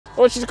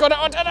Oh, she's got it!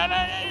 Oh,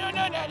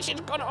 no,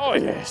 she's got it! Oh,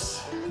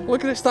 yes!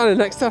 Look at it standing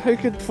next to her.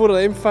 How could 4 of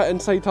them fit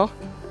inside her?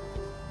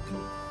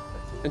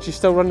 And she's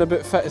still running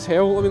about fit as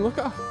hell. I mean, look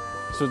at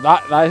her. So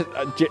that I know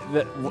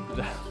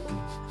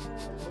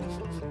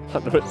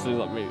it sounds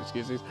like me,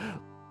 excuses.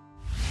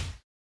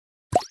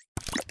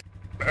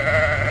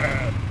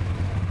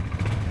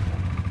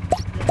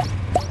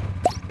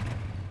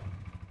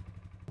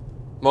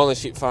 Morning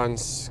sheep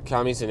fans,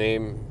 Cammy's the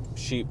name,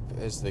 sheep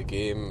is the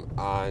game,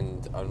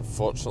 and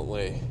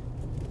unfortunately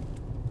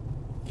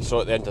you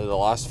saw at the end of the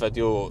last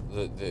video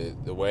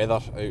the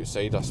weather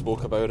outside. I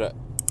spoke about it,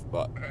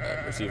 but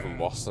it was even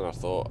worse than I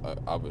thought.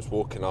 I was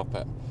woken up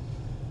at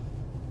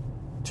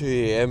 2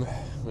 AM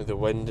with the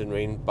wind and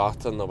rain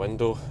battering the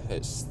window.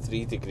 It's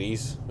 3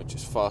 degrees, which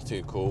is far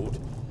too cold.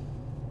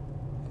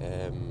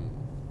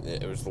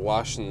 It was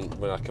lashing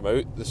when I came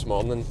out this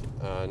morning,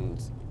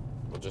 and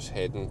we're just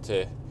heading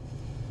to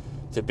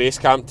base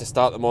camp to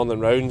start the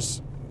morning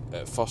rounds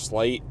at first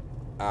light,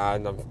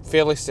 and I'm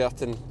fairly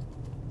certain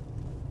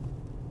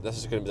this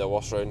is going to be the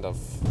worst round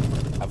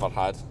I've ever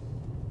had,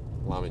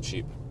 lamb and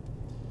sheep.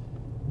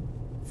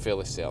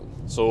 Fairly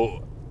certain.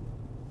 So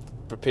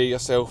prepare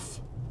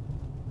yourself.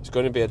 It's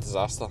going to be a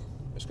disaster.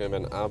 It's going to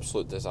be an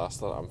absolute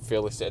disaster. I'm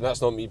fairly certain.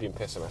 That's not me being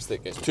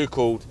pessimistic. It's too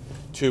cold,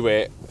 too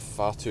wet,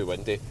 far too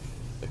windy.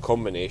 The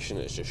combination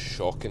is just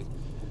shocking.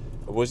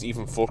 It was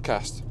even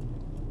forecast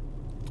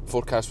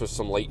with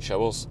some light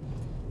showers.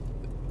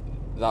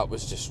 That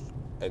was just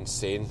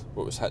insane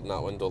what was hitting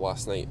that window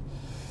last night.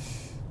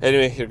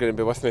 Anyway, you're going to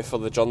be with me for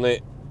the journey.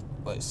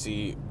 Let's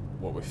see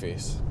what we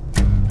face.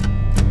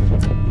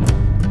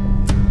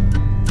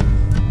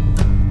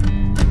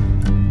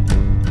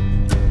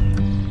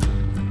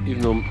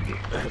 Even though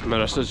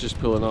Marissa's just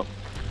pulling up,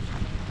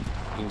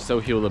 you can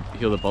still hear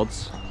the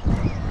birds.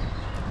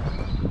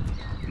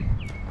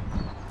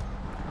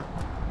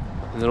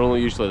 And they're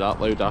only usually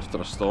that loud after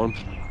a storm.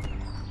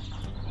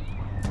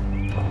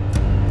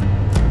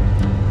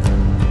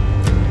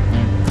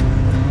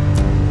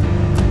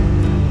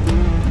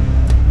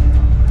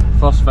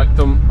 First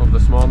victim of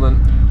this morning.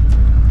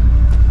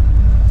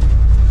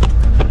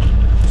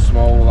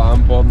 Small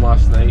lamb born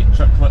last night,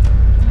 triplet.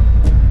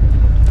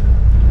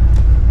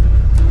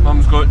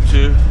 Mum's got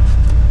 2.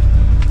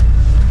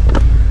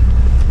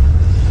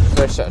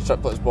 Fresh set of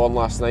triplets born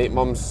last night.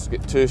 Mum's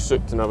got 2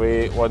 soaked in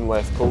away, 1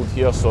 left cold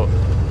here, so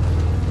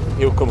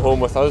he'll come home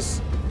with us.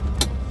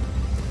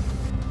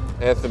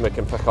 Anything we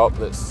can pick up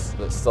that's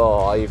still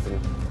alive, and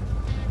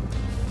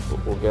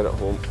we'll get it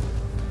home.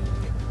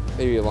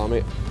 How you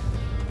lambie?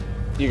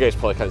 You guys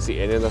probably can't see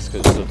any of this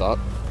because it's so dark.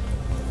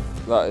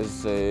 That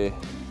is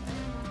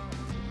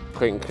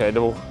quite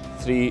incredible.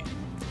 3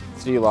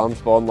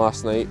 lambs born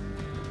last night,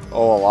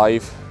 all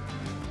alive.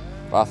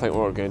 But I think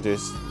what we're going to do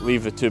is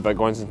leave the 2 big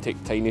ones and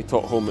take Tiny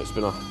Tot home. It's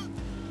been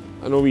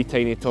I know wee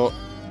Tiny Tot,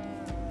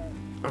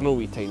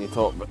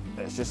 but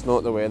it's just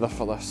not the weather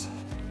for this.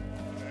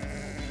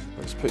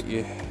 Let's put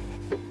you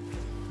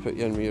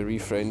in with your wee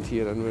friend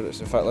here, and where it's,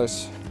 in fact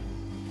let's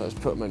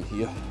put him in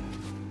here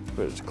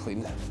where it's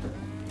clean.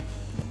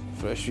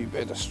 Fresh wee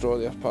bed of straw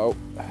there, pal.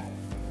 There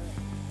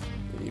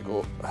you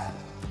go.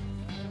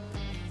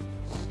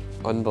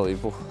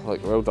 Unbelievable.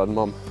 Like, well done,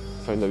 Mum.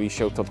 Found a wee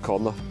sheltered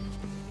corner.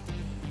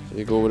 There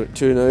you go, we're at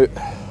 2 now.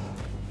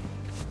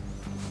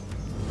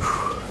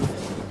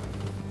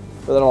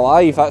 But they're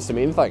alive, that's the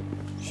main thing.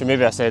 So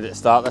maybe I said at the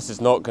start, this is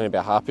not going to be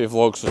a happy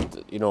vlog, so,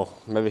 you know,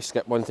 maybe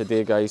skip one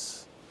today,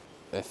 guys.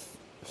 If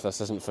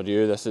this isn't for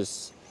you, this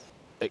is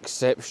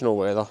exceptional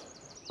weather.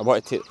 I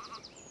want to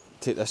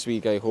take this wee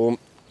guy home.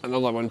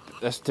 Another one,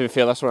 to be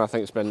fair, this one I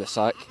think has been the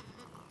sack.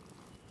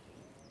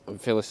 I'm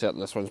fairly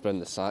certain this one's been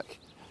the sack.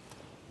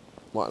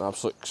 What an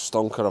absolute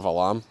stonker of a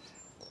lamb.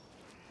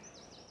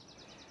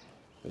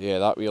 But yeah,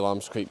 that wee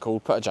lamb's quite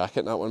cold. Put a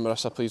jacket in that one,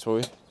 Marissa, please, will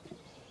you?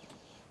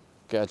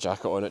 Get a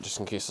jacket on it just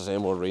in case there's any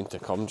more rain to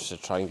come, just to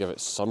try and give it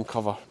some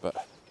cover.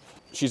 But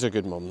she's a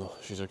good mum though,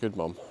 she's a good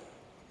mum.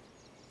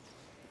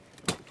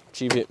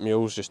 Cheviot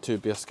mule's just too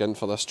bare skinned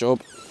for this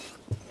job.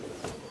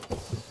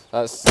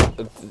 That's,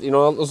 you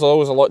know, there's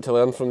always a lot to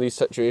learn from these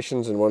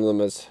situations, and one of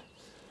them is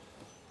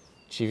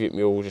Cheviot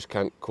mule just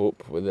can't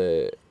cope with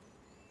the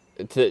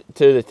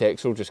the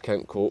Texel just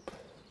can't cope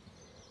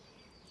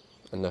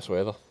in this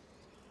weather.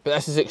 But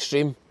this is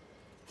extreme.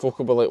 Folk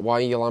will be like, why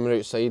are you lambing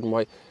outside? And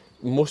why?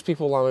 Most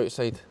people lamb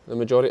outside. The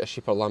majority of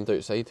sheep are lambed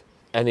outside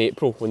in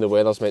April when the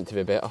weather's meant to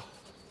be better.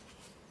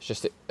 It's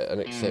just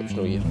an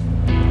exceptional year.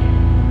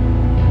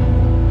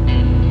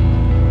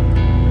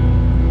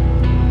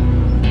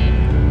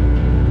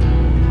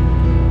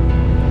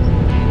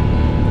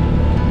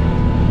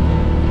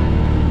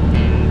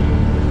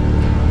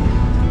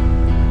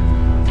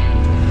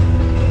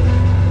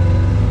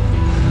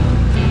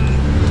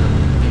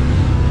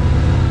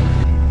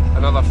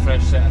 Another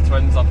fresh set of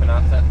twins up and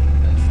at it.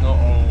 It's not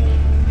all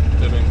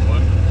doom and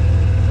gloom.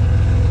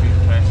 Great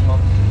press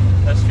one.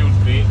 This feels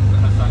great. It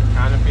has that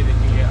canopy that you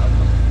can get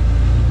under.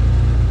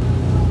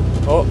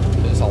 Oh,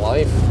 it's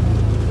alive.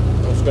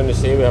 I was going to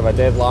say we have a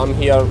dead lamb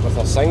here with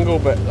a single,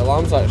 but the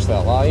lamb's actually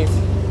alive.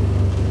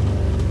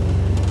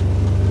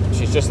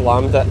 he's just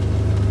lambed it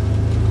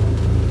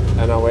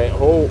in a wet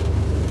hole.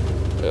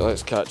 Right,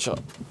 let's catch up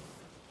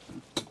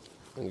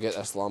and get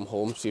this lamb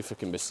home, see if it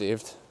can be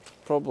saved.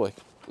 Probably.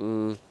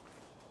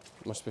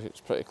 Must be, it's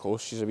pretty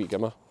close, she's a wee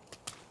gimmer.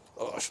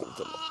 Oh,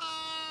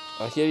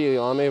 I hear you,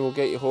 lambie, we'll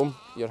get you home.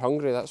 You're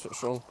hungry, that's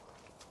what's wrong.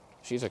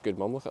 She's a good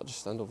mum, look at her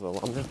just stand over the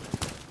lamb there.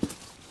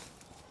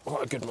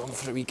 What a good mum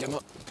for a wee gimmer.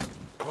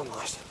 Come on,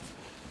 lass.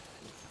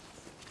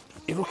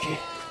 You're okay.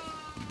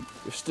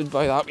 You've stood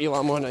by that wee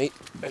lamb all night.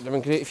 It'd have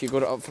been great if you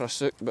got it up for a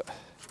sook, but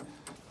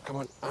come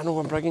on, I know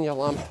I'm bringing your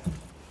lamb.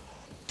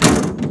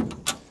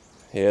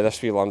 Yeah,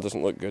 this wee lamb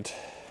doesn't look good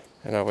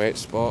in a wet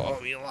spot. Oh,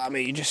 wee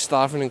lambie, you're just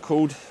starving and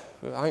cold.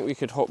 I think we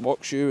could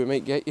hotbox you, we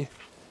might get you.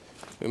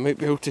 We might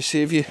be able to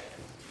save you.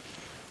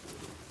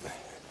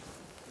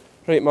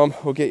 Right, mum,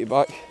 we'll get you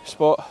back.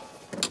 Spot.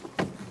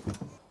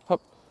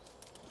 Up.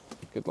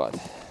 Good lad.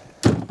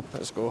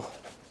 Let's go.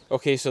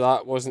 Okay, so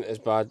that wasn't as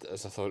bad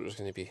as I thought it was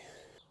going to be.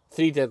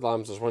 3 dead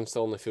lambs, there's one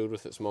still in the field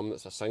with its mum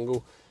that's a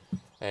single.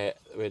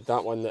 We had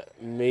that one that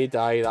may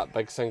die, that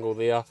big single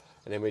there,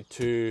 and then we had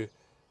 2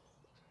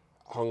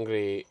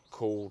 hungry,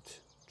 cold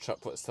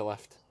triplets to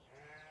lift.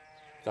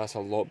 That's a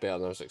lot better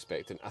than I was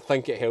expecting. I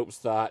think it helps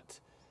that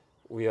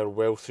we are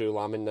well through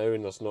lambing now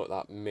and there's not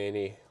that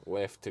many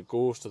left to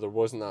go, so there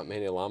wasn't that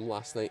many lamb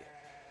last night.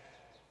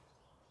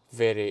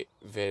 Very,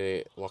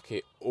 very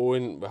lucky.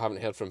 Owen, we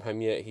haven't heard from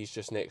him yet, he's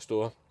just next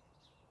door.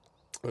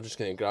 We're just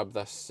going to grab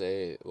this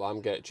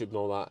lamb get tube and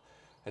all that,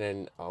 and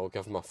then I'll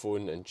give him a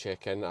phone and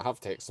check in. I have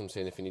texted him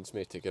saying if he needs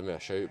me to give me a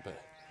shout,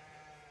 but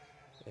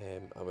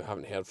we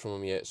haven't heard from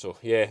him yet. So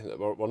yeah,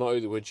 we're not out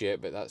of the woods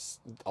yet, but that's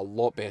a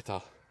lot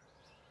better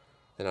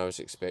than I was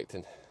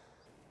expecting.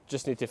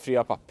 Just need to free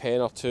up a pen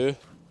or two.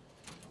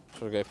 So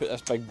we're going to put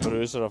this big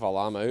bruiser of a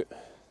lamb out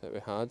that we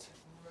had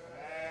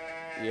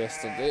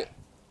yesterday.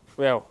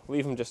 Well,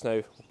 leave him just now.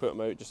 We'll put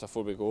him out just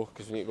before we go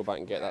because we need to go back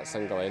and get that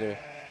single anyway.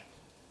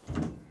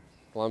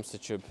 Lambs to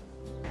tube.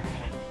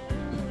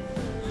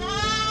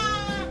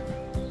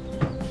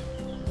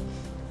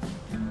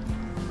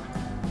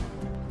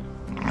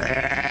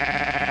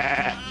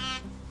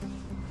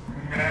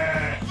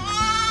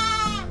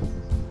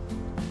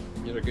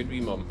 You're a good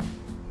wee mum.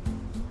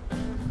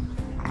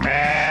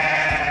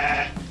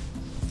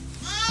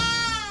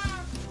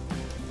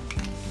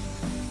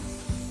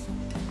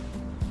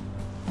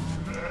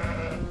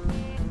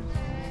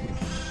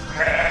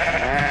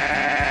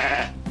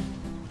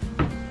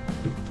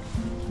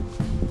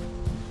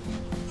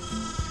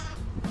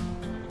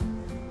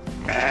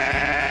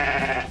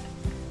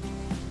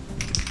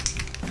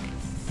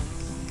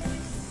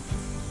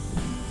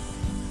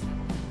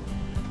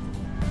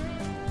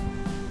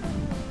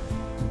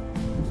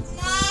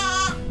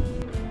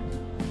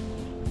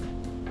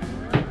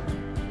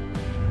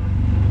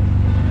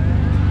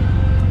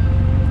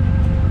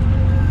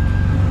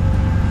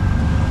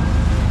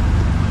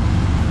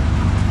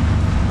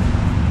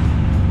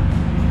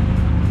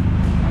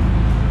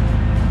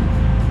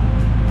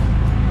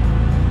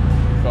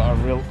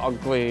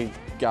 Ugly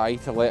guy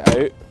to let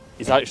out.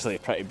 He's actually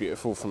pretty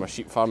beautiful from a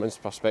sheep farming's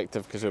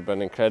perspective because he'll be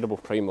an incredible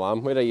prime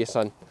lamb. Where are you,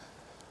 son?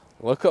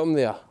 Look at him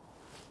there.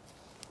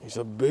 He's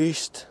a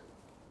beast.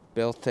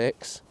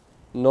 Beltex.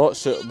 Not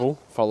suitable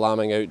for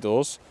lambing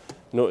outdoors.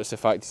 Notice the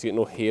fact he's got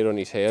no hair on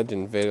his head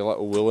and very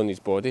little wool on his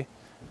body.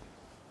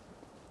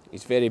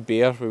 He's very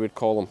bare, we would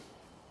call him.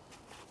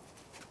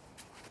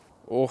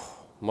 Oh,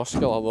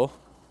 muscular though.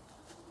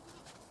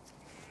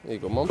 There you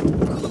go, mum.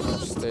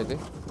 Steady.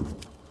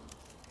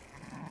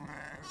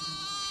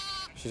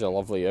 She's a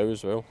lovely ewe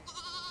as well.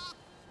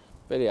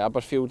 Very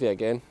Aberfieldy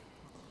again.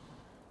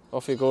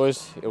 Off he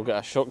goes. He'll get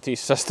a shock to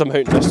his system out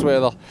in this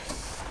weather.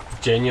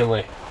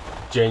 Genuinely,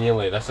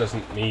 this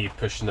isn't me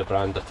pushing the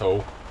brand at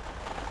all.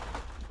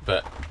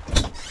 But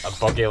a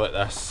buggy like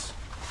this,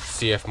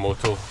 CF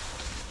Moto,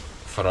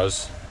 for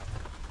us,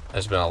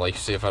 has been a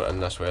lifesaver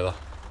in this weather.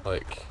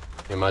 Like,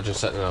 imagine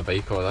sitting on a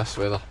bike all this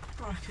weather.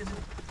 Oh, I couldn't.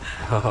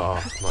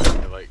 Oh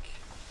man, like,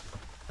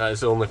 that is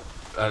the only,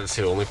 I'd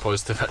say only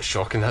positive. That's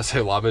shocking, that's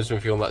how lambing's been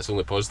feeling, that's the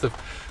only positive.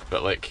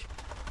 But like,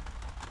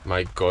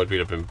 my god, we'd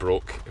have been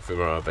broke if we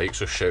were on a bike,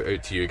 so shout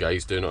out to you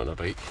guys doing it on a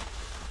bike.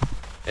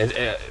 And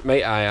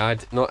might I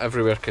add, not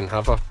everywhere can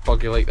have a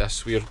buggy like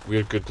this.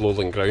 We're good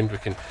lowland ground. We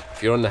can,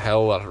 if you're on the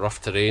hill or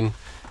rough terrain,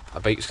 a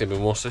bike's going to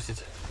be more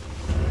suited.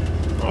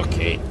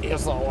 Okay,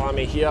 here's little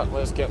lammy here.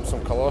 Let's get him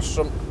some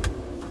colostrum.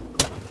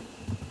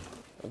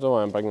 I don't know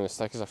why I'm bringing the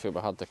stickers, I feel a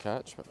bit hard to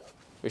catch, but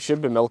we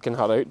should be milking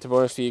her out, to be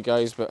honest with you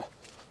guys, but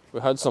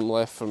we had some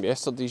left from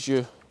yesterday's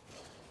ewe,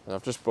 and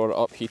I've just brought it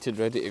up heated,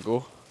 ready to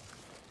go.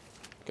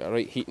 Got a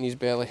right heat in his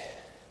belly.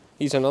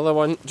 He's another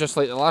one, just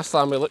like the last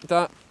lamb we looked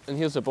at, and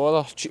here's the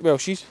bother. Well, I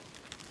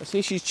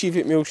say she's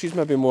cheviot meal, she's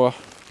maybe more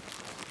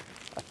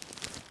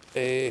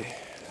a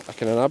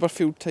kind of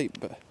Aberfield type,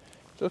 but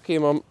it's okay,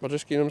 mum, we're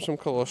just giving him some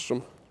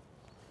colostrum.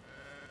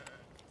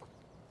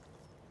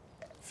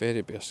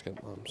 Very bare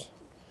skinned lambs.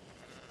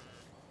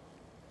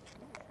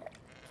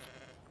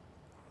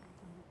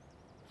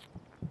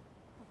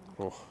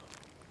 Oh,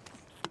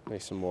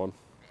 nice and warm.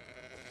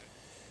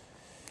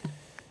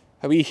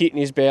 a wee heat in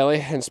his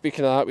belly, and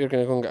speaking of that, we're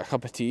going to go and get a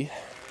cup of tea.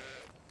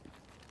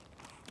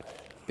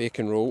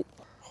 Bacon roll.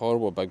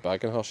 Horrible big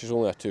bag in her. She's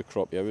only a 2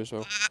 crop ewe as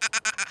well.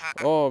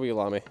 Oh, wee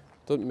lammy.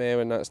 Don't meh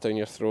when that's down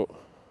your throat.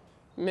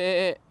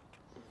 Meh.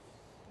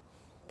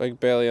 Big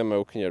belly of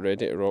milk and you're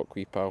ready to rock,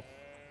 wee pal.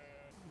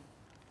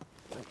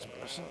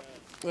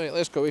 Right,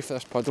 let's go away for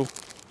this puddle.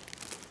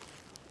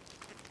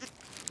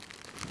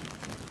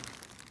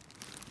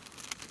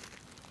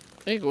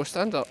 There you go,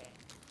 stand up.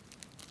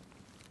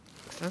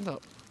 Stand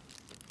up.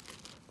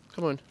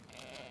 Come on.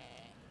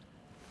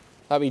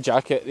 That wee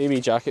jacket, the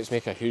wee jackets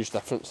make a huge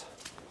difference.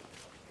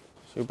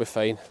 You'll be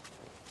fine.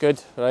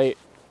 Good, right,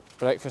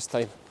 breakfast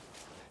time.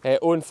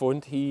 Owen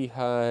phoned, he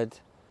had,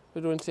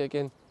 what did Owen say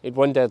again? He had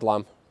 1 dead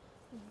lamb.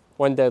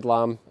 1 dead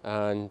lamb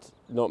and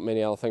not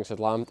many other things had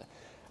lambed.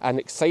 And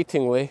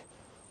excitingly,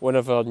 one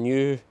of our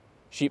new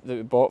sheep that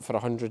we bought for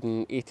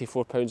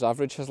 £184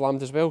 average has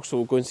lambed as well, so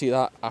we'll go and see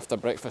that after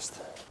breakfast.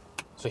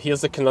 So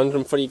here's the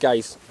conundrum for you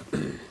guys.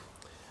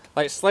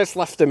 Let's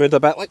lift the mood a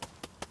bit,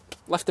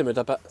 lift the mood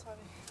a bit. Sorry.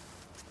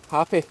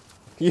 Happy?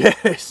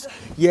 Yes,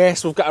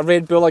 yes, we've got a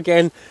Red Bull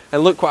again,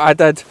 and look what I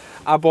did.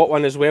 I bought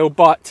one as well,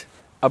 but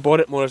I bought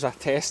it more as a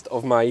test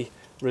of my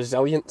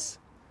resilience.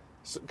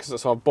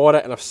 So I bought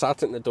it and I've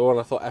sat it in the door, and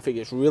I thought if it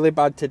gets really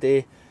bad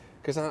today,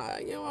 because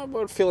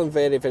we're feeling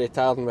very, very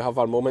tired and we have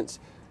our moments,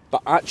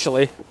 but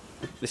actually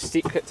the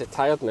secret to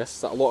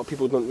tiredness that a lot of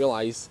people don't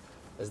realise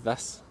is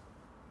this.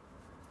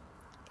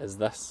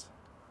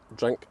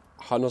 Drink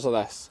hundreds of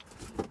this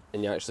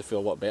and you actually feel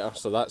a lot better.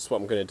 So that's what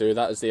I'm going to do.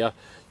 That is there.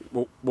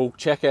 We'll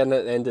check in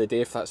at the end of the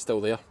day if that's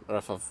still there or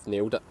if I've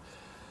nailed it.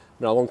 It's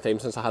been a long time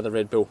since I had a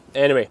Red Bull.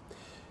 Anyway,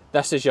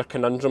 this is your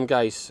conundrum,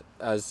 guys,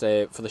 as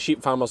for the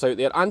sheep farmers out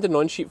there and the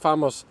non-sheep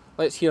farmers.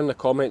 Let's hear in the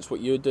comments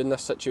what you do in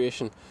this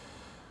situation.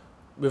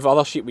 With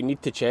other sheep we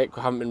need to check.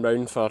 We haven't been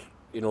round for,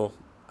 you know,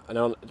 an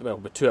hour, well,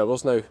 about 2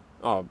 hours now,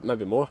 or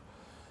maybe more,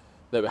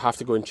 that we have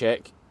to go and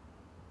check.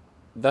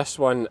 This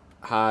one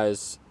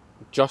has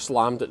just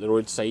lambed at the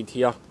roadside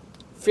here.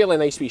 Fairly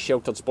nice wee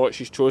sheltered spot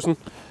she's chosen,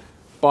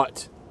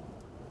 but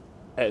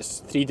it's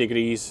 3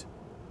 degrees,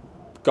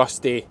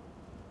 gusty,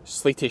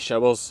 sleety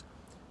showers.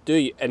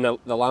 And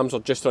the lambs are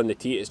just on the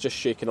teat. It's just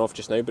shaking off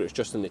just now, but it's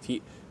just on the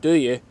teat. Do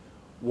you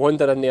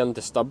wander in there and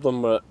disturb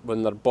them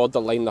when they're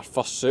borderline their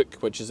first sook,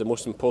 which is the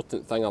most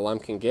important thing a lamb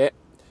can get?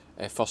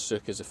 First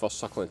sook is the first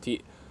suckling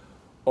teat.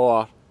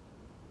 Or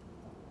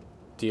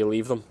do you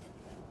leave them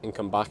and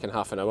come back in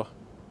half an hour?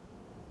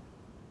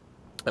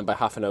 And by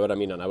half an hour I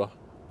mean an hour.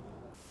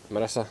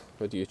 Marissa,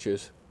 what do you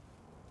choose?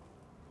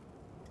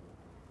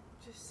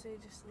 Just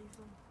leave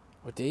them.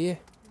 Oh, do you? Yeah.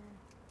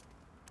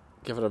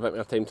 Give her a bit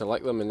more time to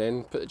lick them and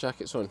then put the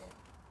jackets on.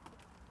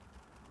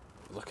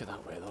 Look at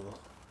that weather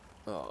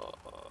though.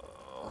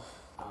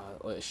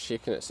 Oh, it's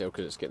shaking itself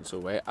because it's getting so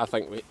wet. I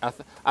think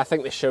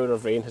the shower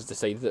of rain has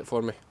decided it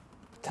for me.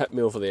 Tip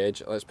me over the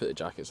edge. Let's put the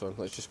jackets on.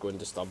 Let's just go and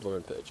disturb them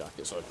and put the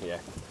jackets on. Yeah.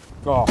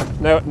 Oh,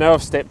 now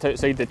I've stepped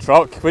outside the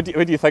truck. What do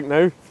you think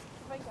now?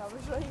 I think I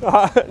was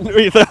right. No,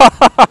 you think?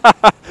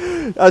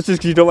 That's just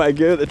because you don't want to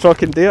get out the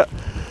truck and do it.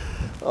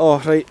 Oh,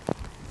 right.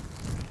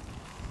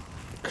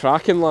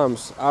 Cracking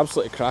lambs.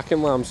 Absolutely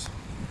cracking lambs.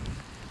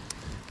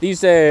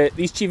 These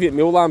Cheviot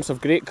mule lambs have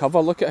great cover.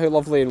 Look at how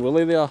lovely and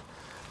woolly they are.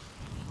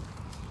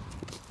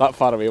 That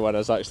far away one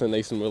is actually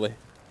nice and woolly.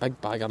 Big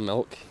bag of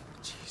milk.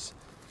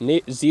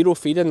 Jeez. Zero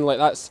feeding. Like,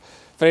 that's,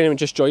 for anyone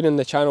just joining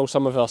the channel,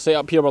 some of our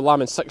setup here, we're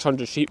lambing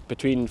 600 sheep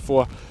between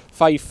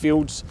 5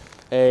 fields.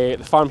 The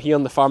farm here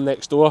and the farm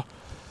next door.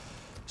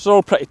 It's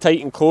all pretty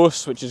tight and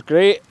close, which is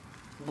great.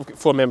 We've got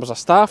 4 members of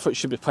staff, which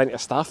should be plenty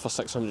of staff for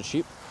 600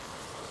 sheep.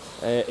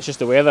 It's just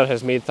the weather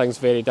has made things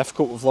very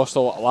difficult. We've lost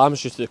a lot of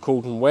lambs due to the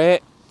cold and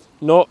wet.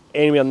 Not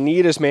anywhere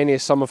near as many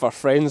as some of our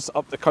friends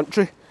up the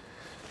country.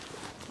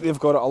 They've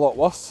got it a lot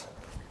worse.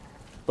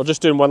 We're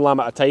just doing 1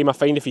 lamb at a time. I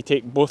find if you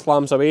take both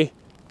lambs away,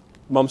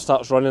 mum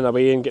starts running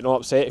away and getting all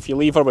upset. If you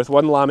leave her with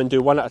 1 lamb and do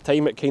 1 at a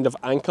time, it kind of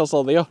anchors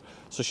her there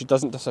so she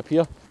doesn't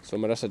disappear. So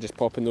Marissa just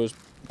popping those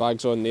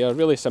bags on there.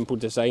 Really simple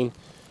design.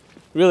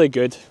 Really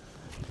good.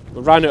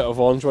 We ran out of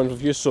orange ones.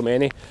 We've used so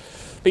many.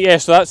 But yeah,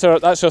 so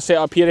that's our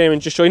setup here.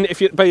 And just showing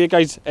it. By the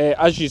guys,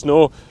 as you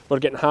know, we're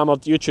getting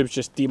hammered. YouTube's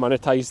just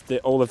demonetised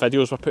all the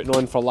videos we're putting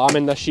on for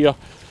lambing this year.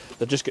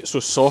 They just get so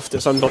soft,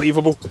 it's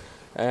unbelievable.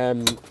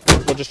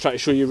 We're just trying to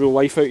show you real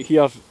life out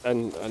here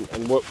and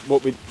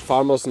what we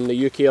farmers in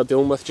the UK are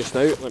dealing with just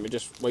now. Let me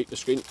just wipe the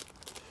screen.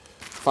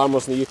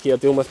 Farmers in the UK are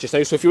dealing with just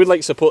now. So if you would like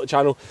to support the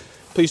channel,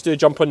 please do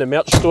jump on the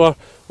merch store.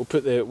 We'll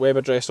put the web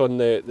address on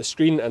the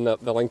screen, and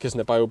the link is in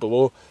the bio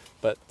below.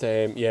 But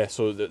yeah,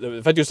 so the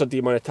videos are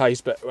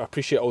demonetised, but I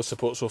appreciate all the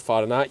support so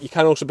far on that. You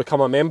can also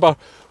become a member.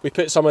 We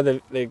put some of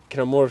the kind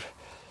of more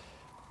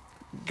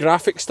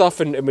graphic stuff,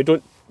 and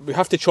we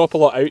have to chop a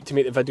lot out to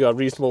make the video a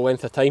reasonable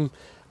length of time,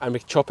 and we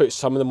chop out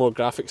some of the more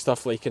graphic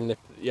stuff. Like in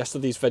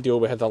yesterday's video,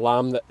 we had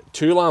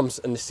 2 lambs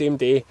in the same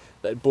day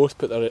that had both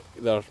put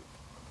their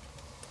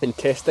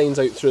intestines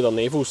out through their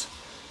navels,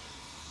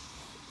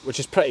 which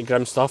is pretty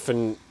grim stuff.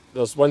 And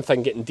there's one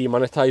thing getting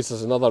demonetised,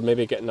 there's another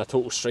maybe getting a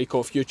total strike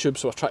off YouTube,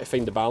 so we're trying to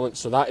find the balance.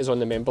 So that is on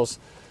the members,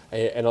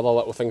 and other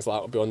little things like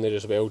that will be on there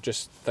as well,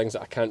 just things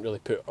that I can't really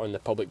put on the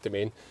public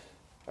domain.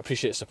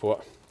 Appreciate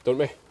support, don't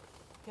we?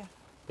 Yeah.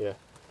 Yeah.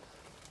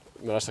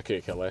 Marissa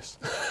couldn't care less.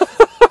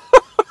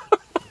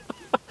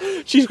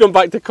 She's going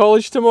back to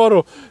college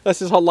tomorrow.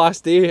 This is her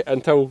last day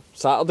until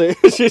Saturday.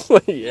 She's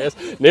like, yes.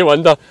 No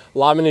wonder.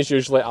 Lambing is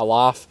usually a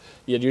laugh.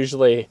 You're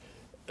usually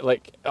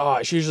like, oh,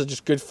 it's usually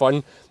just good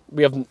fun.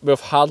 We've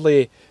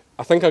hardly,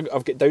 I think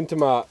I've got down to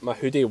my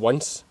hoodie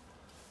once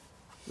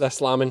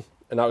this lambing,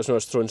 and that was when I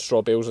was throwing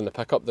straw bales in the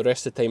pickup. The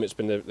rest of the time it's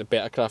been the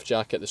Bettercraft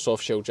jacket, the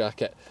soft shell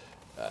jacket.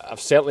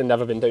 I've certainly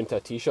never been down to a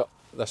t-shirt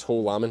this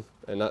whole lambing,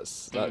 and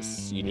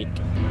that's unique.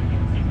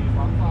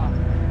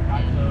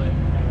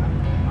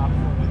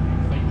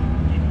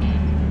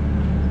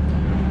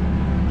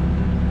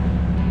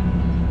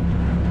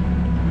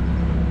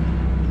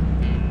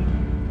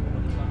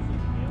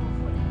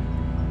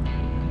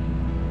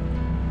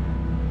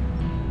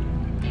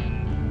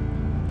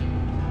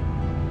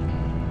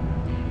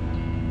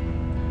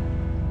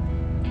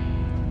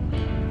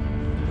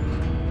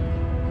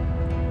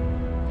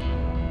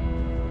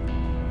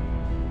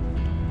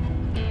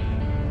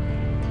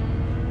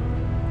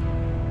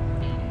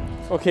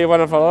 Okay,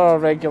 one of our other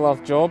regular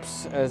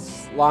jobs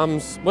is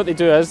lambs. What they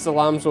do is the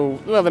lambs will,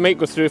 well, they might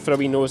go through for a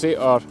wee nosy,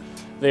 or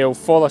they'll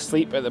fall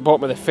asleep at the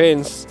bottom of the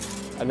fence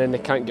and then they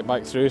can't get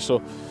back through.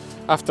 So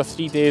after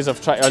 3 days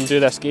of trying to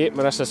undo this gate,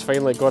 Marissa's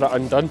finally got it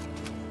undone.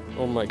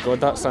 Oh my god,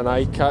 that's an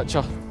eye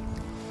catcher.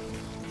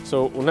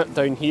 So we'll nip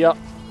down here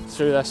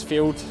through this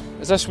field.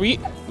 Is this wheat?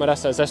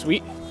 Marissa, is this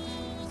wheat?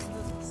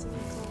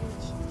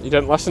 You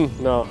didn't listen?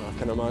 No, I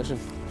can imagine.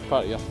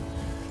 Part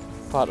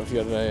of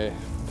your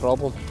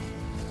problem.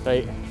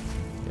 Right,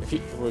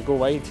 we go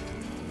wide.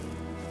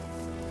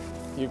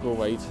 You go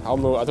wide. I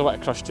don't want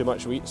to crush too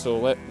much wheat, so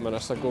let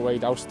Marissa go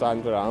wide. I'll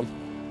stand where I am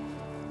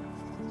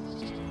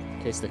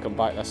in case they come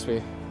back this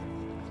way.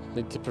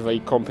 Need to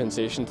provide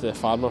compensation to the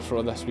farmer for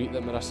all this wheat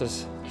that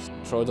Marissa's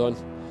trod on.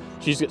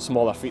 She's got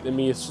smaller feet than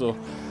me, so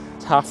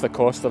it's half the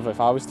cost of if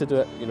I was to do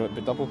it. You know, it'd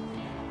be double.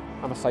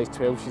 I'm a size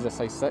 12, she's a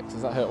size 6.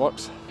 Is that how it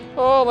works?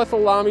 Oh,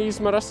 little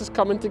lammies, Marissa's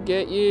coming to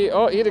get you.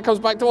 Oh, here it comes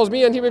back towards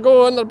me, and here we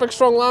go, and they're big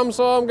strong lambs,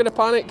 so I'm going to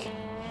panic.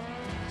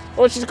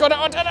 Oh, she's got it.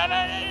 Oh,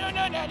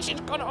 no,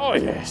 she's got it. Oh,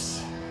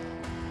 yes.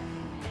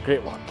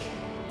 Great work.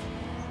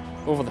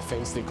 Over the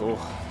fence they go.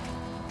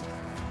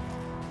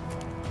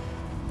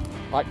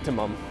 Back to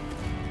mum.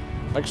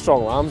 Big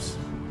strong lambs.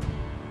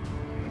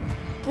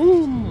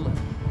 Boom.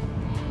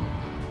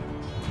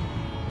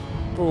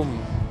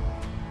 Boom.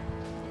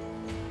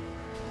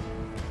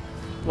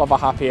 Love a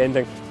happy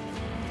ending.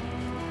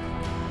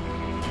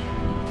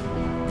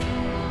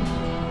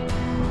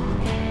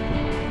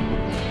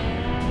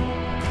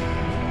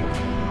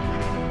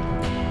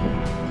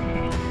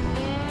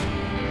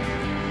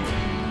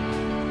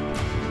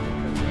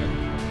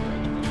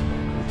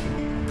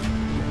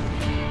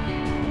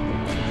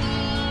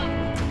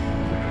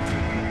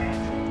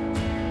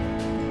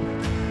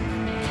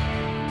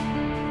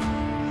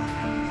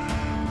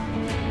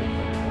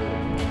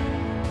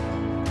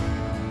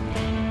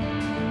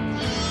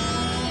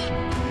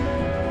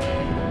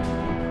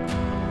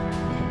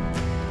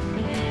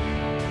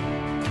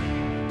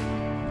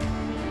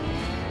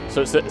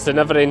 So it's a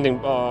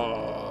never-ending.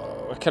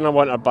 Oh, I kind of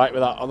want her back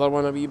with that other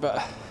one a wee bit.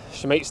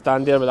 She might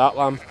stand there with that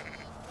lamb.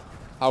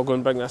 I'll go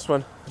and bring this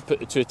one and put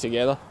the two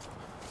together.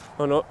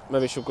 Oh no,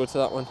 maybe she'll go to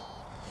that one.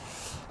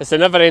 It's a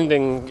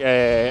never-ending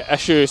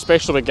issue,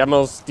 especially with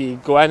gimmers. Do you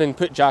go in and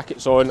put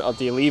jackets on, or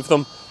do you leave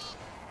them?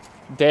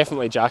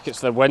 Definitely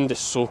jackets. The wind is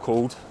so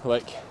cold,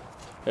 like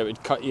it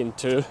would cut you in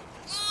two.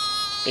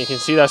 And you can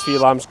see this wee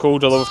lamb's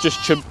cold, although we've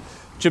just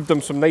tubed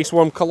them some nice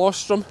warm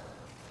colostrum.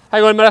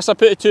 Hang on, Marissa,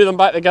 put the two of them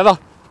back together.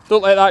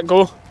 Don't let that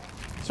go.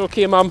 It's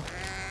okay, mum.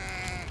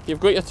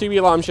 You've got your two wee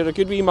lambs, you're a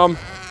good wee mum.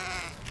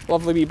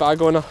 Lovely wee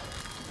bag on her.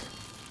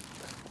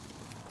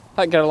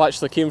 That girl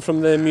actually came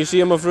from the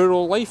Museum of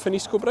Rural Life in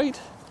East Kilbride.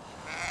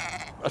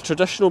 A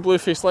traditional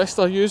blue-faced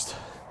Leicester used.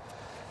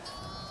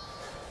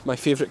 My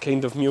favourite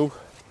kind of mule.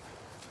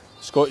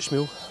 Scotch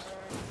mule.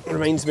 It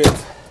reminds me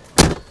of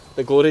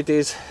the glory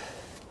days.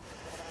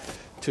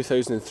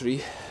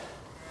 2003.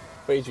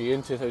 What age were you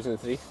in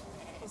 2003?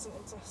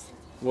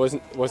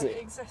 Wasn't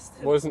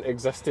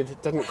existed.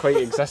 It didn't quite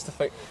exist, I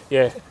think.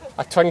 Yeah,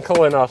 a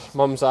twinkle in our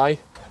mum's eye.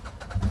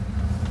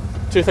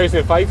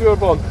 2005 you were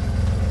born.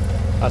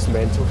 That's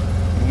mental.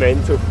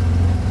 Mental.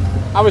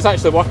 I was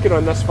actually working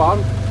on this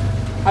farm.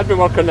 I'd been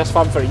working on this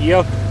farm for a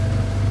year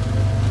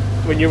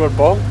when you were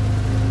born.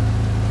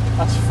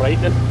 That's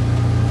frightening.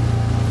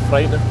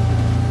 Frightening.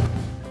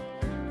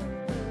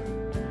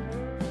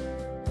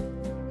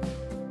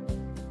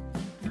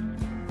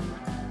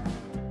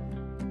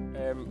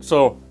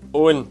 So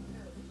Owen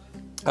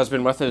has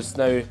been with us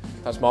now,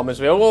 as mum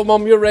as well. Oh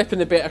mum, you're repping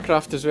the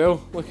Bettercraft as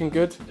well, looking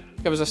good.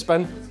 Give us a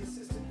spin.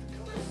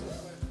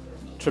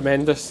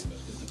 Tremendous.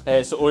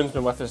 So Owen's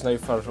been with us now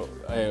for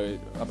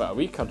about a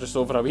week, or just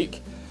over a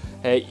week.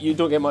 You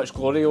don't get much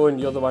glory, Owen.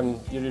 You're the one,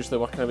 you're usually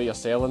working away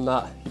yourself and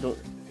that. You don't.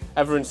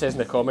 Everyone says in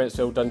the comments,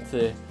 well done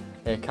to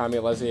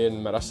Cammy, Lizzie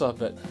and Marissa,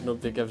 but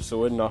nobody gives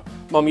Owen or...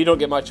 Mum, you don't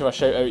get much of a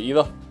shout out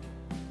either.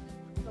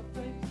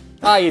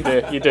 Ah, you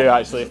do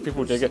actually,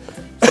 people do get...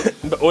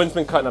 But Owen's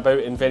been cutting about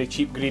in very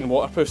cheap green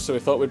waterproofs, so we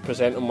thought we'd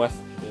present him with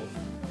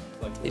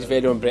his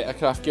very own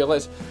Bretta gear.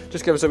 Let's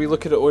just give us a wee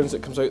look at it, Owens,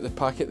 that comes out of the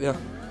packet there.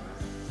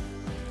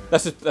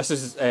 This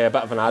is a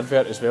bit of an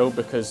advert as well,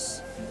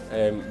 because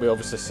we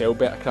obviously sell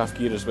Bretta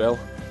gear as well.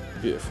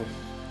 Beautiful.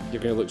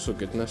 You're going to look so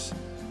good in this.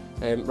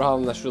 Rather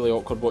than this really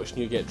awkward watching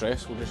you get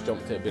dressed, we'll just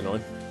jump to it being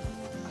on.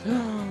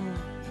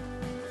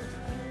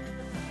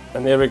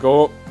 And there we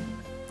go.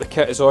 The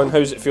kit is on.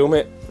 How's it feel,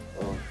 mate?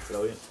 Oh,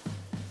 brilliant.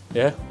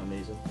 Yeah?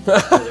 Amazing.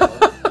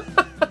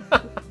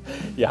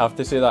 You have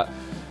to say that.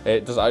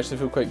 Does it actually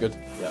feel quite good?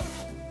 Yeah.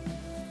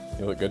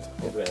 You look good.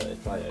 Try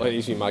it out. Look at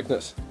these wee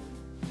magnets.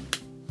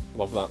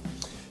 Love that.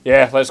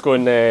 Yeah, let's go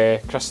and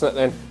christen it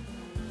then.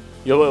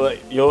 You look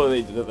like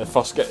the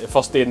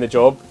first day in the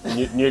job.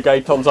 New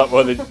guy turns up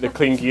with the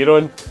clean gear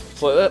on.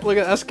 It's like, look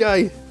at this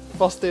guy.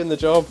 First day in the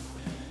job.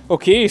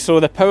 Okay, so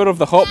the power of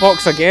the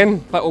hotbox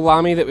again. Little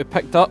lammy that we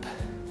picked up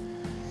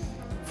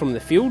from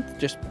the field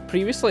just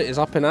previously is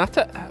up and at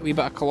it. A wee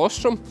bit of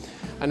colostrum.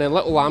 And then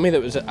little lammy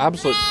that was at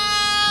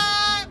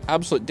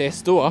absolute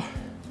death's door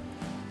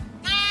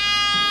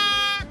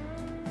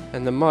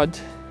in the mud.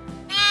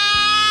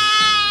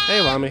 Hey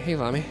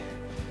lammy,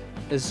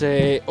 is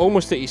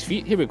almost at his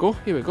feet. Here we go.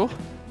 There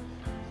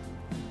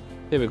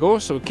we go,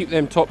 so we'll keep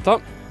them topped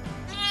up.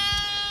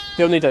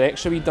 They'll need an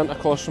extra wee dint of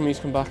colostrum when he's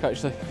come back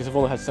actually, because I've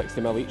only had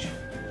 60ml each.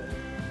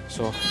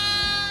 So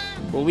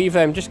we'll leave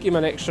them, just give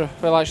him an extra,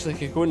 well actually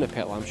he could go in the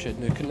pet lamb shed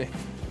now, couldn't he?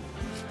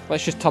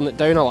 Let's just turn it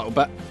down a little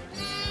bit,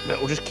 but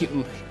we'll just keep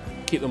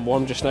them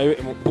warm just now,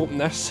 and we'll open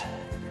this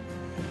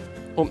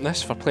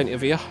for plenty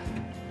of air.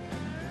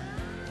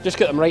 Just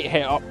get them right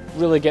het up,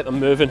 really get them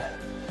moving,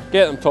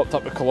 get them topped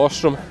up with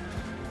colostrum.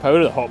 Power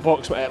of the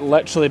hotbox, but it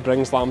literally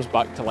brings lambs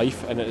back to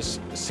life, and it has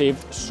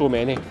saved so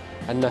many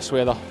in this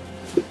weather.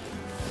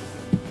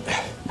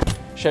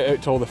 Shout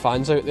out to all the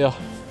fans out there,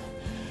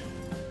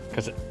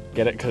 because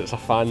it's a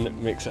fan that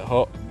makes it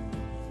hot.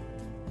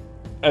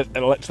 It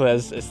literally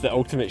is, it's the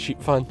ultimate sheep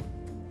fan.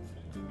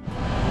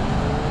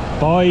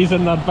 Boys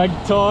and their big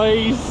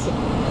toys!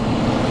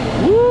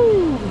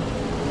 Woo!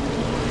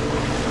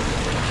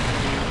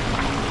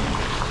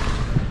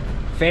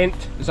 Fent,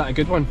 is that a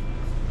good one?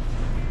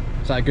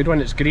 Is that a good one?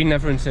 It's green,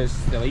 everyone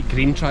says they like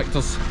green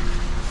tractors.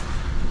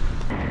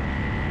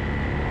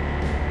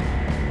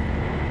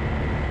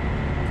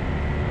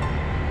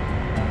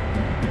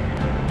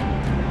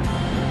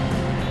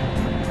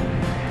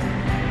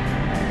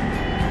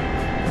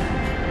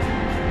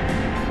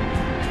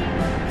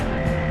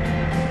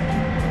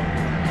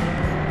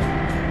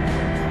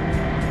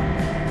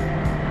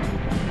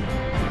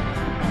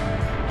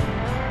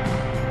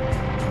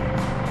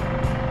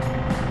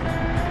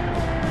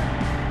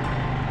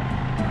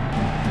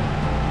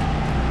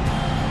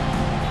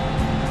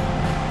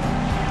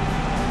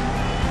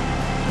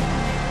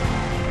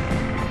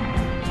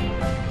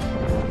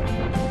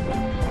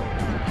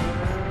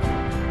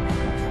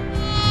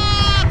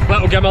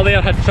 Little Gimmer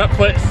there had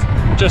triplets,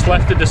 just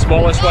lifted the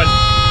smallest one.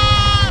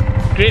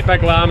 Great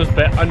big lambs,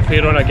 but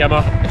unfair on a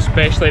Gimmer,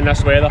 especially in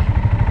this weather.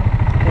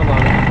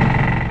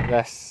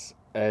 This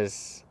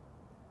is...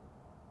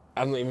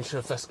 I'm not even sure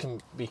if this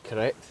can be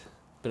correct,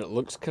 but it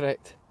looks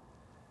correct.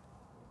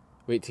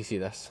 Wait till you see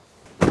this.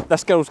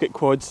 This girl's got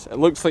quads. It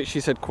looks like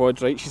she's had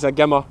quads, right? She's a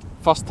Gimmer,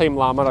 first time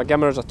lammer. A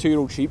Gimmer is a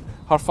 2-year-old sheep,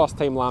 her first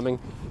time lambing.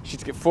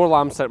 She's got 4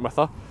 lambs sitting with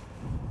her.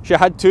 She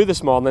had 2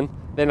 this morning.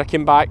 Then I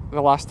came back the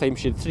last time,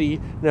 she had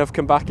 3, now I've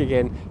come back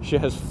again, she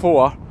has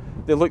 4.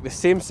 They look the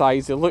same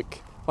size, they look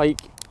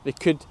like they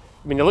could,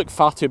 I mean they look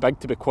far too big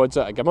to be quads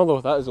at a Gimmer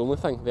though, that is the only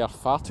thing, they are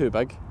far too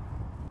big.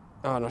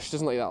 Oh no, she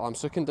doesn't like that lamb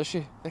sucking, does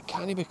she? They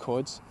can't be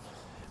quads.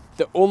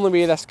 The only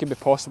way this could be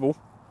possible,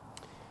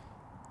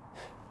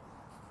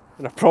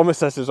 and I promise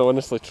this is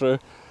honestly true,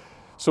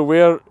 so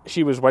where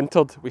she was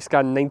wintered, we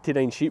scanned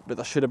 99 sheep, but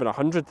there should have been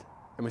 100,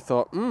 and we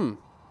thought,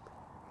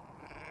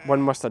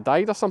 one must have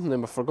died or something,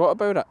 and we forgot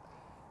about it.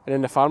 And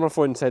then the farmer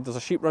phoned and said, there's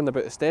a sheep round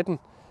about the steading.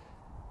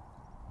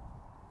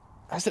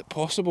 Is it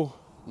possible?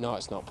 No,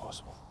 it's not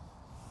possible.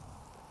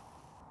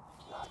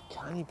 No, it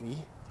can't be.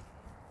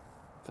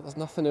 But there's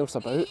nothing else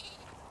about.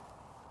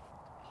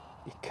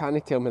 You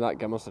can't tell me that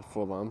Gimmer's had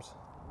 4 lambs.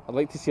 I'd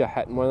like to see her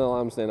hitting one of the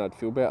lambs, then I'd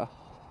feel better.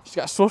 She's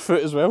got a sore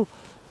foot as well.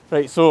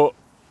 Right, so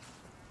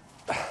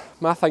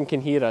my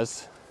thinking here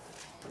is,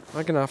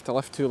 I'm going to have to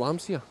lift 2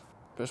 lambs here.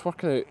 But it's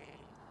working out,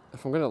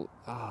 if I'm going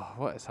to,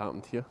 what has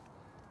happened here?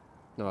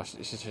 No,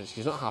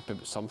 she's not happy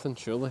about something,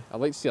 surely.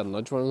 I'd like to see her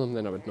nudge one of them,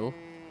 then I would know.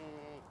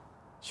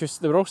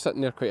 They were all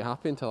sitting there quite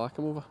happy until I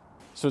came over.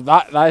 So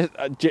I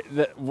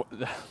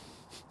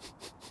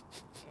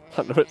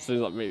know it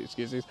sounds like mate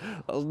excuses.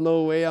 There's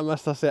no way I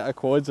missed a set of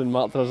quads and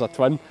marked her as a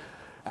twin.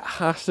 It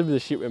has to be the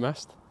sheep we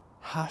missed.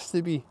 Has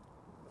to be.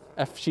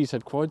 If she's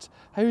had quads.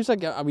 How's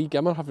a wee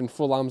Gimmer having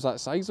 4 lambs that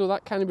size though?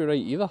 That can't be right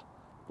either.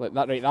 Like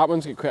that, right, that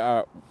one's got quite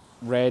a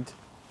red,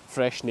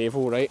 fresh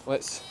navel, right?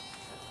 Let's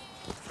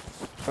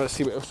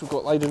see what else we've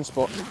got. Lie down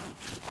spot.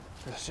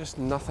 There's just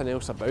nothing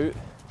else about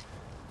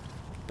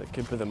that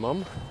could be the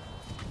mum.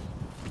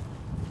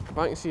 Come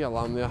back and see a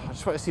lamb there. I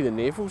just want to see the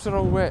navels are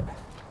all wet.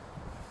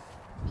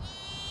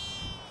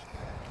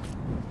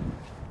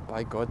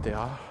 By God, they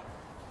are.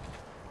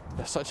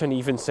 They're such an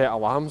even set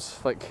of lambs.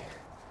 Like,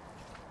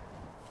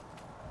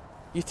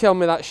 you tell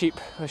me that sheep,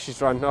 oh,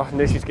 she's run. Oh,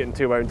 now she's getting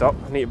too wound up.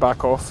 I need to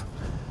back off.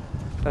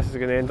 This is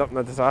going to end up in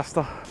a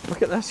disaster.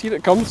 Look at this, here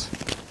it comes.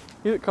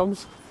 Here it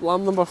comes,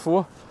 lamb number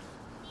 4.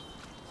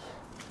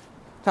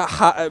 That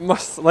hat, it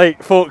must,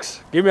 like,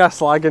 folks, give me a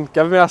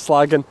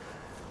slagging,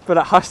 but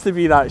it has to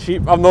be that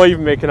sheep. I'm not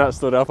even making that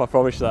story up, I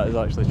promise you that is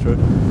actually true.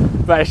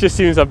 But it just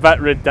seems a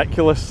bit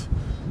ridiculous.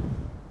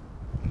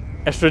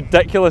 It's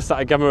ridiculous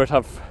that a gimmer would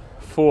have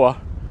 4,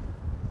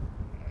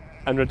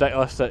 and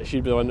ridiculous that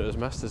she'd be the one that was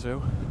missed as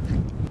well.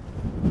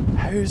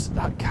 How's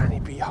that? Can't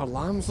it be her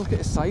lambs? Look at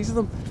the size of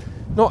them.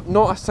 Not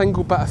a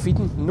single bit of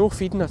feeding, no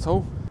feeding at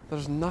all.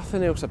 There's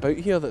nothing else about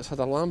here that's had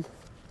a lamb.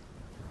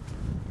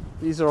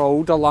 These are all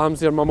older lambs,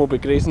 their mum will be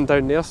grazing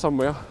down there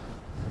somewhere.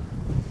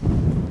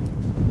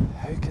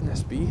 How can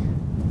this be?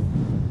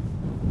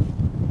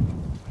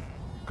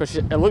 Because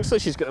it looks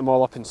like she's got them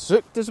all up and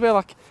soaked as well.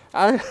 Like,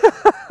 I'm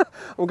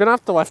going to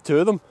have to lift 2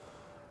 of them,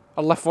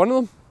 or lift 1 of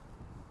them.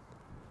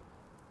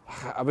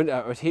 I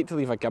would hate to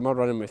leave a gimmer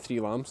running with 3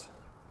 lambs.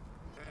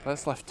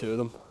 Let's lift 2 of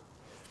them.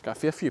 Got a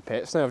fair few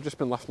pets now. I've just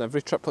been lifting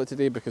every triplet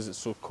today because it's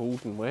so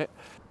cold and wet.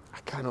 I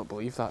cannot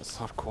believe that's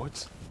her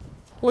quads.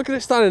 Look at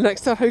it standing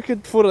next to her. How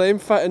could 4 of them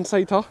fit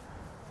inside her?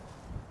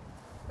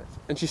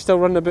 And she's still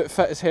running about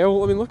fit as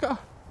hell. I mean, look at her.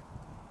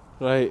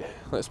 Right,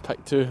 let's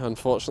pick 2,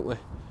 unfortunately.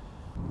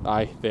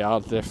 Aye, they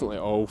are definitely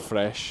all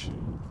fresh.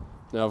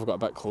 Now I've got a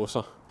bit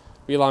closer.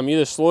 Wee lamb, you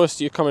the slowest,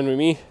 you coming with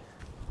me.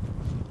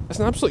 It's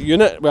an absolute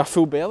unit with a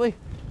full belly.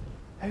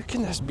 How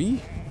can this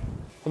be?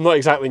 I'm not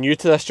exactly new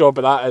to this job,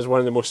 but that is one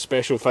of the most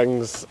special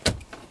things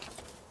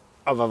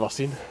I've ever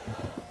seen.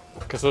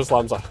 Because those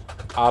lambs are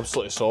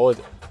absolutely solid,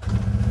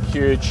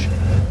 huge,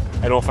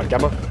 and off a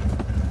gimmer.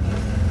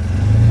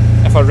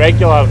 If a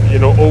regular,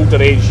 older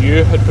age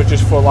ewe had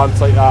produced 4 lambs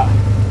like that,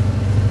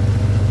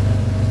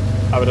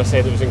 I would have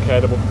said it was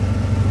incredible.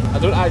 I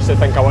don't actually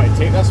think I want to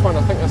take this one.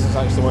 I think this is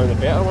actually one of the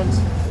better ones.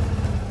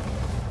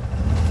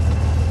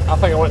 I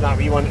think I want that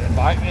wee one at the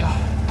back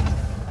there.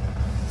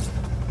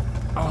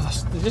 Oh,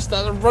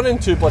 they're running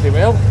too bloody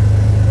well.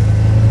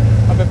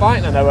 I'll be back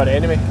in an hour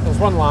anyway. There's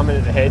one lambing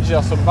at the hedge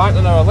there, so I'll be back in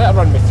an hour. Let her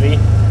run with 3,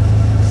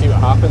 see what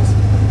happens.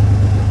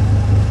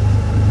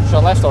 So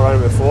I left her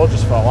running with 4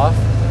 just for a laugh.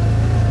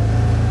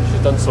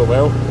 She's done so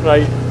well.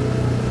 Right.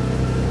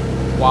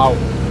 Wow.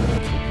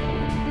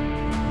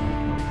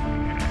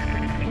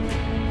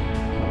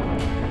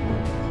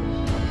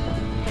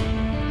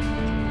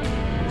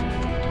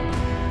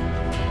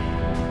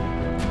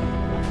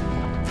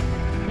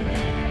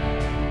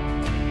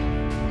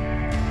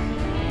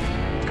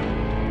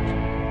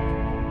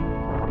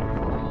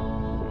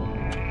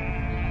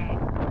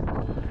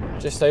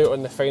 Just out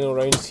on the final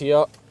rounds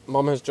here.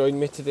 Mum has joined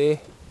me today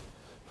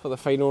for the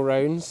final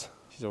rounds.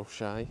 She's all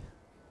shy.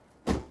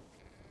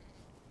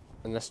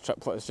 And this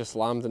triplet is just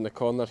lambed in the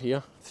corner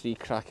here. 3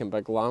 cracking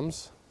big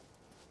lambs.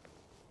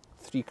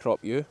 3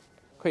 crop ewe.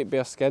 Quite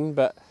bare skin,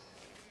 but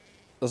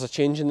there's a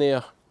change in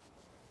there.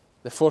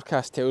 The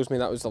forecast tells me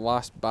that was the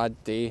last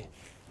bad day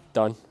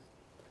done.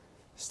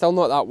 Still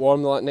not that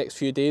warm the next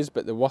few days,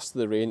 but the worst of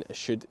the rain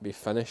should be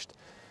finished.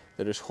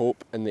 There is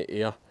hope in the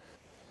air.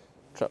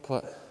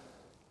 Triplet.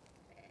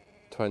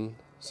 Twin,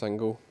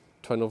 single,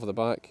 twin over the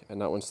back,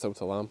 and that one's still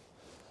to lamb.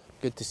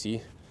 Good to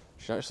see.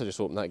 She should actually just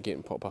open that gate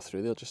and pop her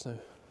through there just now.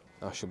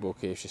 Ah, she'll be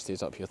okay if she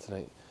stays up here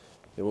tonight.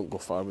 They won't go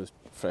far with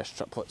fresh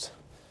triplets.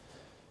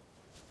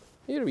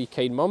 You're a wee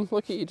kind mum.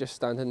 Look at you just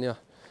standing there.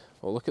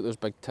 Oh, look at those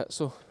big tits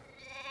though.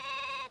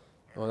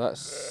 Oh,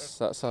 that's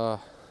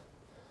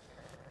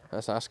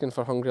asking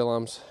for hungry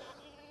lambs.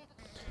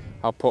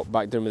 I'll pop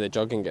back down with the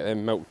jug and get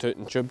them milked out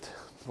and tubed.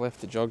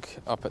 Left the jug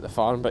up at the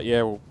farm, but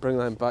yeah, we'll bring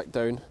them back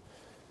down.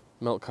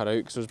 Milk her out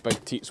because those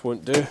big teats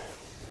won't do.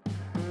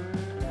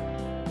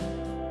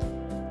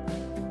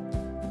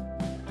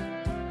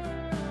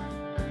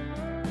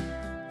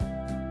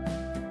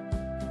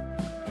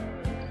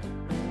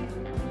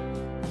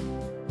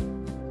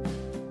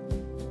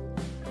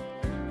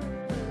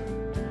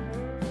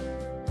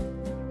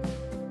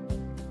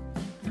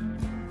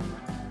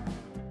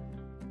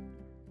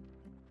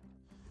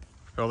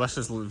 Well, this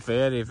is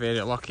very,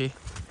 very lucky.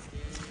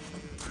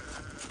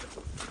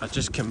 I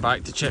just came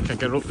back to check a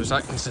girl was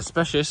acting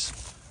suspicious,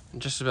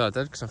 and just about I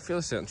did, because I'm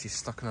fairly certain she's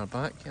stuck in her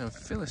back. Yeah, I'm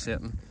fairly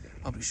certain.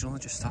 Oh, but she's only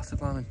just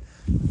started lambing.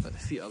 But the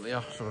feet are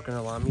there, so we're going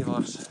to lamb you,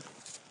 lass.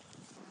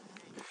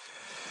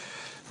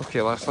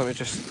 Okay, lass, let me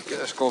just get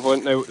this glove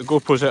on. Now, the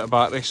GoPro's out of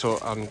battery, so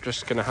I'm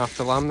just going to have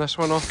to lamb this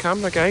one off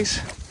camera,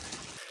 guys.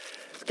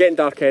 It's getting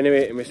dark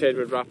anyway, and we said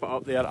we'd wrap it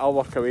up there. I'll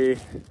work away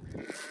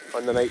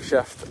on the night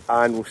shift,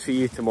 and we'll see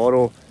you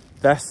tomorrow.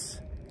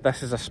 This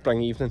is a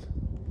spring evening.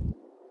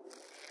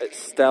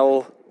 It's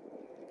still,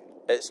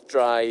 it's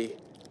dry,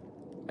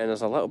 and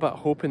there's a little bit of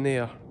hope in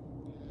there.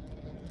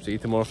 See you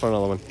tomorrow for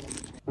another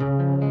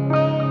one.